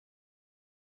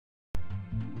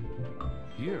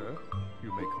here,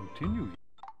 you may continue.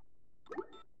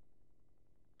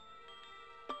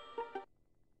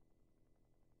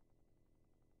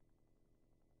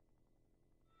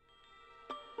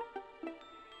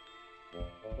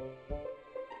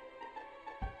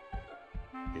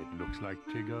 It looks like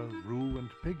Tigger, Roo, and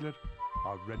Piglet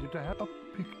are ready to have a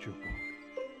picture book.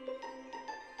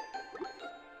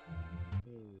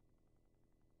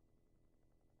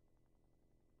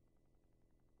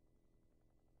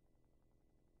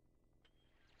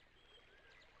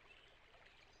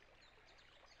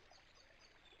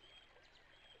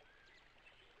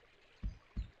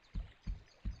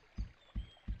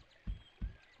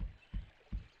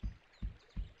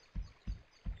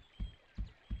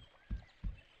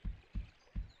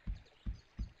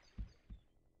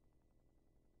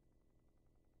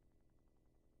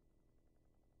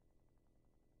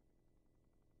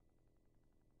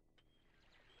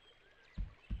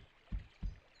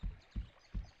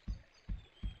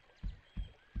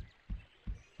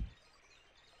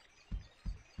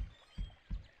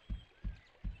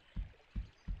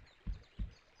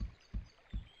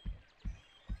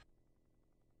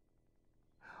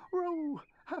 Roo,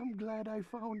 I'm glad I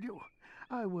found you.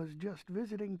 I was just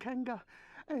visiting Kanga,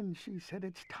 and she said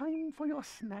it's time for your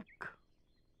snack.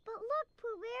 But look,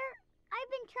 Pooh Bear,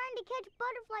 I've been trying to catch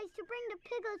butterflies to bring to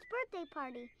Piggo's birthday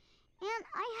party, and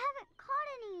I haven't caught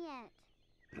any yet.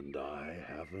 And I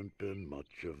haven't been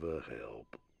much of a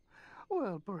help.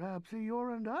 Well, perhaps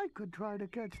Eeyore and I could try to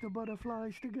catch the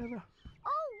butterflies together.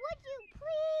 Oh, would you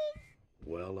please?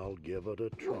 Well, I'll give it a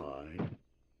try.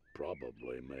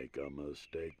 Probably make a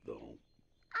mistake, though.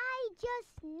 I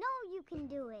just know you can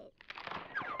do it.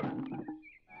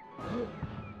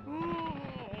 Oh,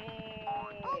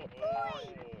 boy!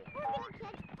 We're gonna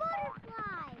catch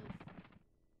butterflies!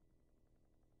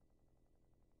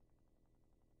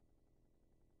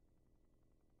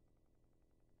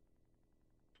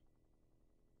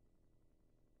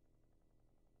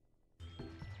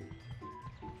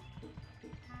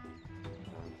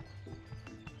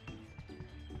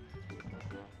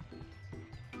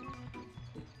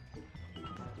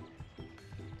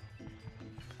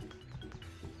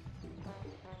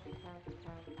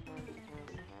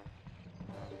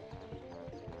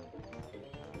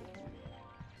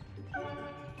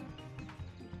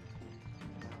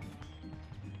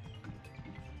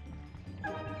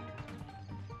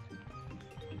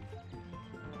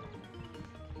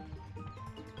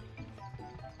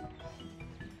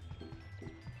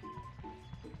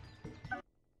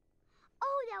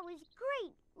 Oh, that was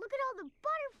great! Look at all the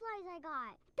butterflies I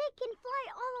got! They can fly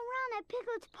all around at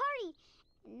Piglet's party!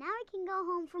 And now I can go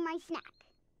home for my snack.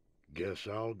 Guess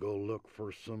I'll go look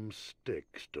for some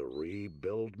sticks to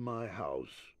rebuild my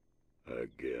house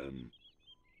again.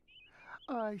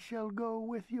 I shall go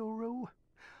with you, Roo.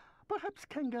 Perhaps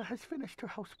Kanga has finished her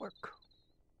housework.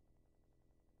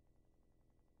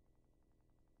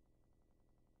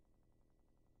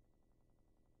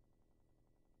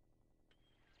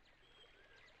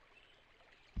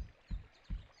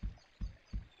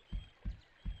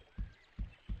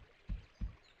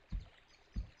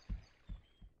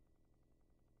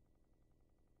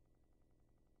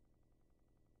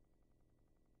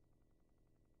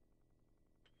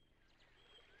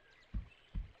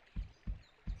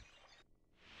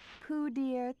 Pooh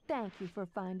dear, thank you for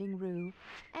finding Roo.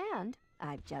 And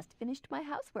I've just finished my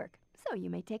housework, so you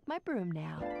may take my broom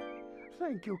now.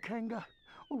 Thank you, Kanga.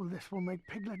 Oh, this will make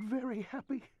Piglet very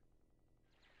happy.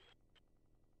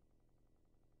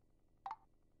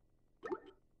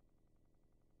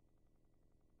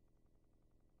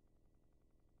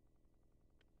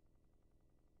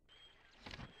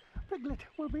 Piglet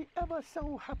will be ever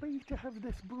so happy to have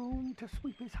this broom to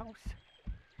sweep his house.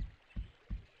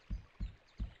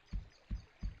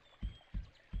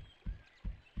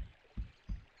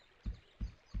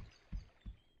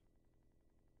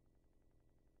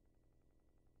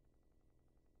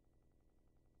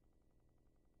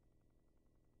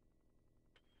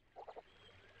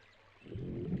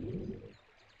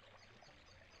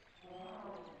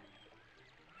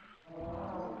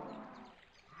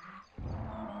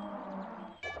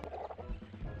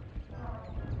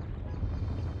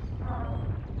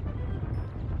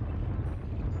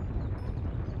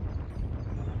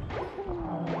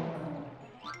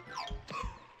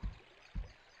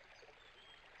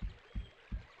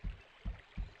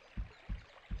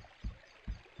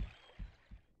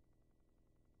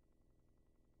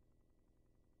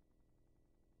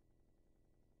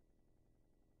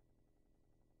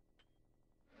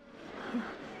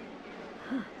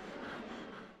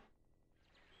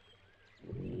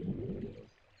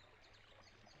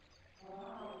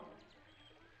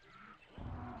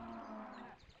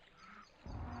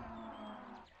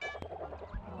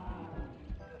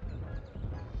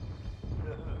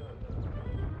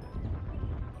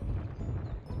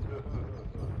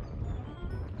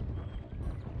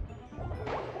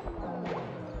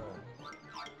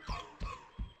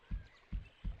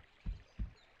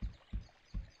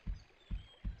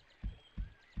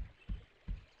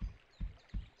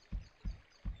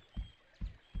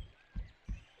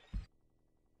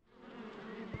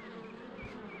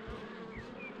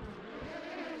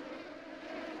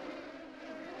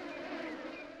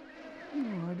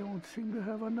 seem to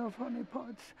have enough honey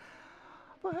pots.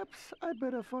 Perhaps I'd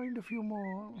better find a few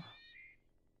more.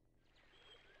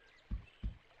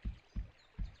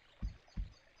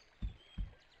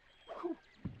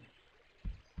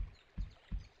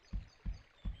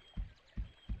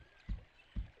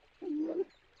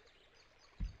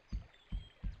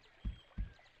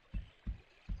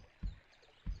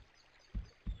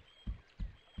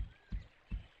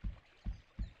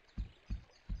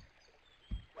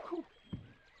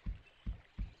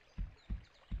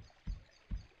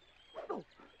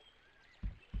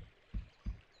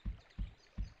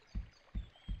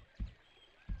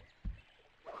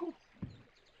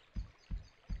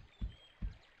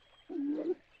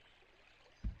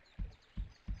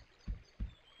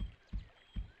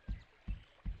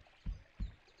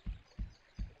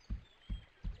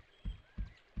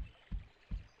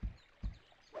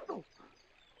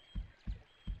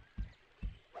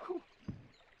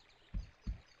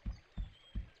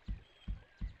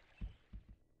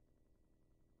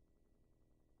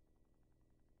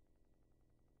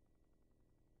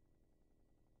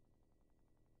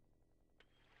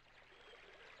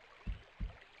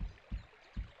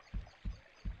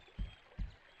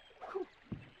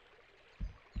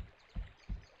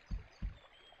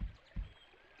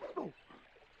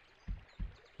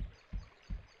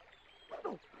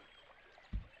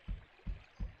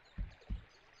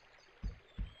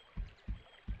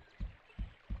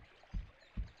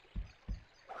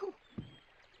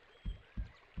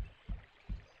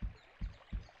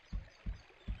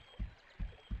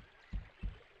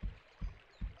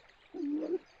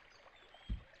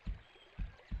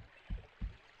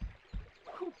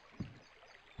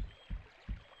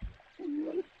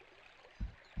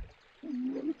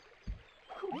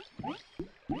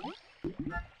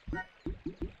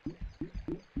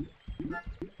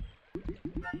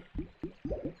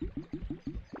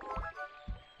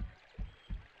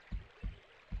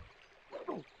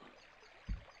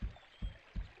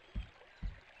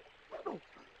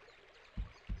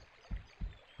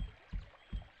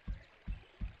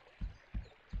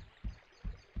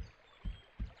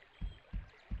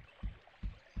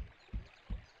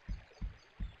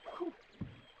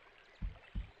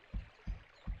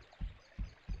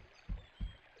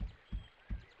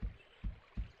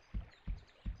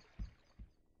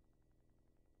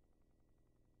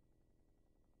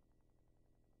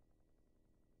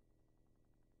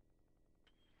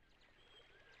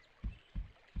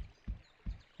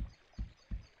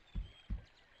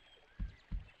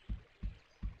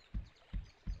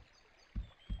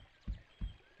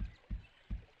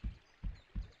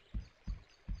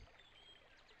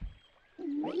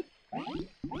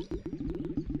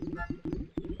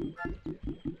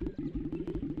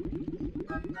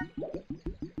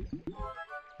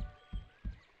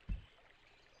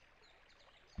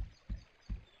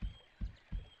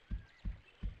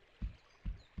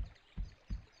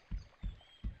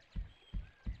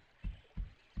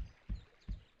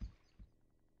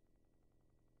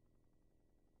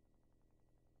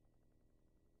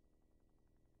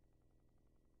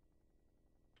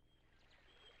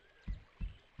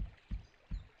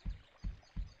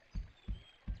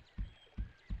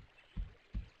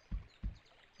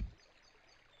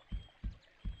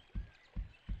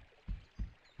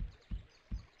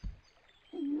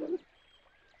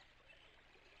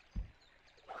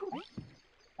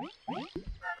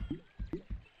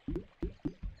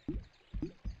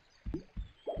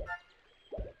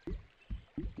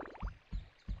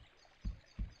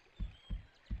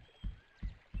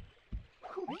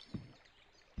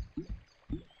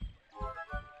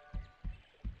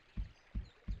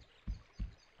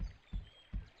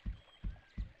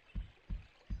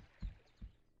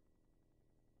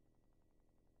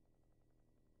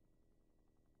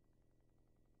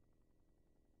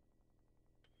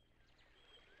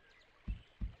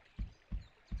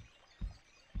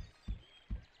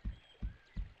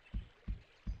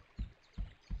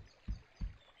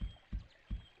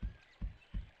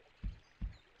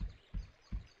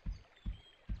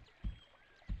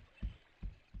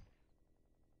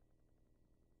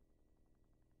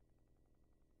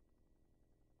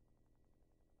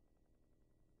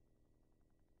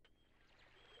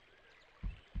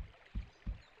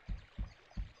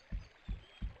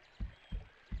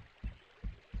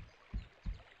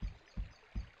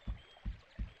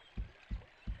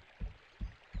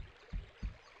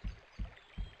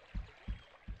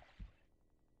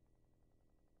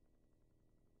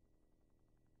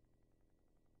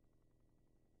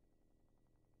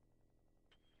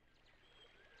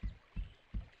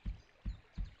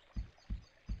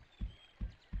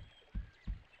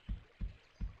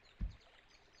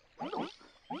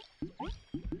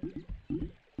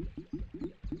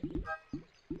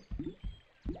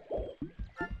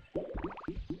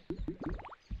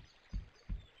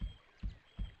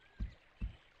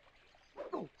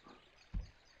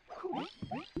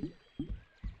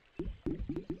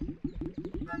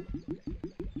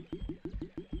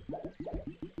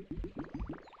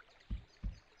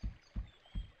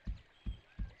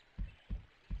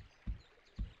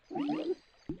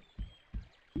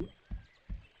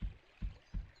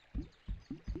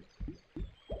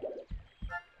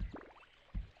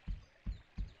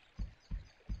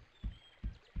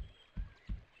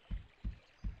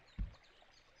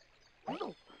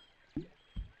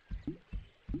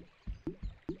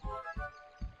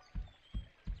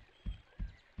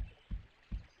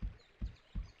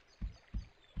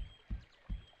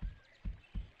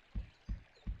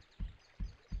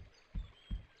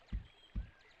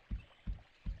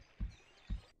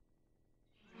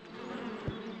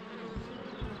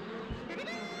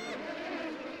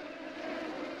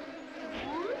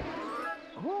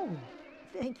 Oh,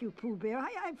 thank you, Pooh Bear.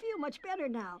 I feel much better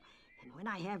now. And when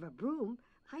I have a broom,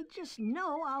 I just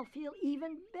know I'll feel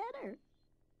even better.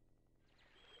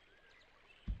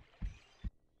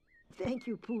 Thank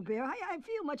you, Pooh Bear. I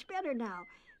feel much better now.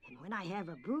 And when I have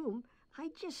a broom, I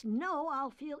just know I'll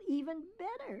feel even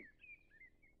better.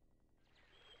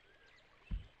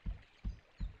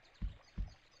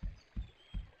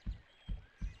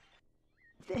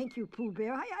 Thank you, Pooh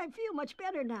Bear. I feel much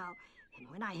better now. And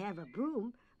when I have a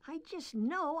broom, I just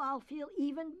know I'll feel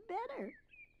even better.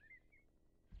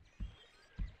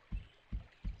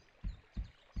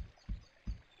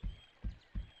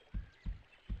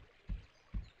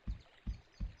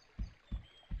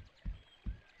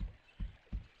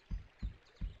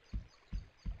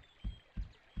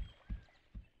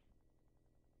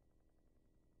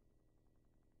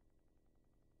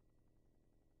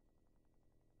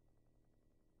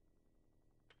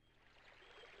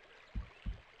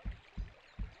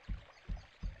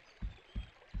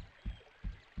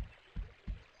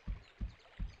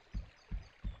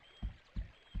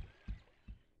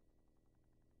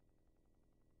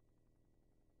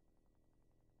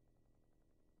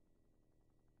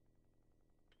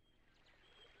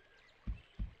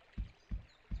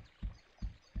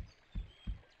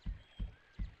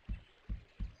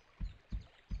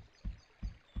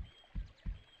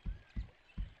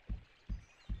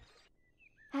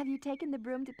 Have you taken the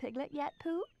broom to Piglet yet,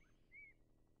 Pooh?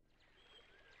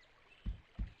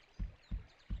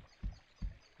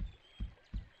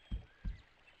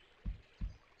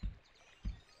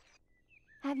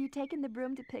 Have you taken the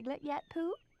broom to Piglet yet,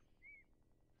 Pooh?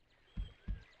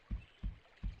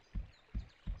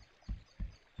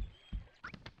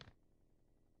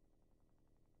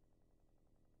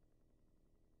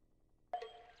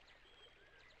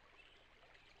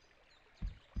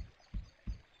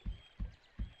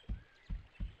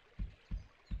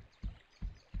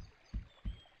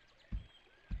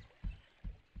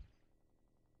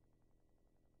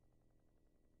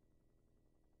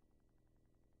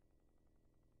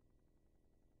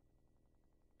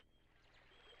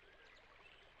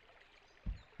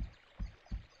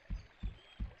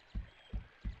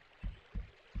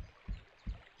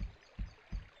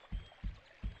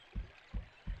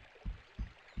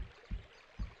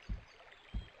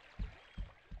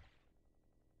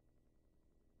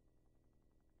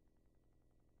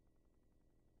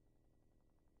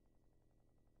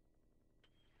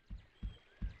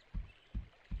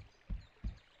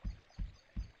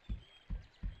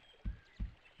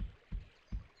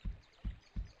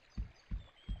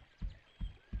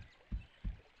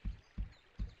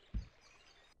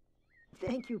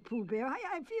 Thank you, Pooh Bear.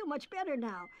 I feel much better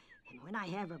now. And when I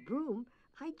have a broom,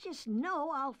 I just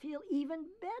know I'll feel even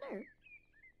better.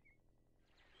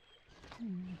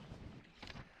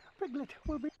 Piglet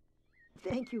will be...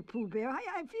 Thank you, Pooh Bear.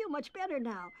 I feel much better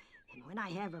now. And when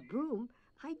I have a broom,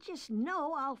 I just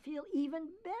know I'll feel even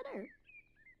better.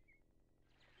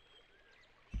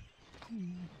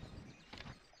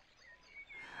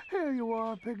 Here you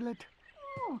are, Piglet.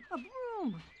 Oh, a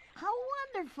broom. How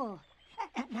wonderful.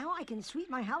 Now I can sweep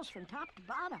my house from top to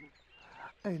bottom.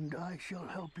 And I shall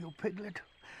help you, Piglet.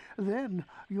 Then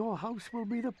your house will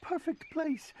be the perfect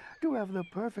place to have the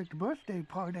perfect birthday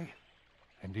party.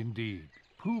 And indeed,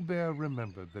 Pooh Bear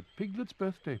remembered that Piglet's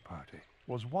birthday party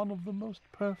was one of the most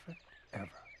perfect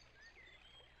ever.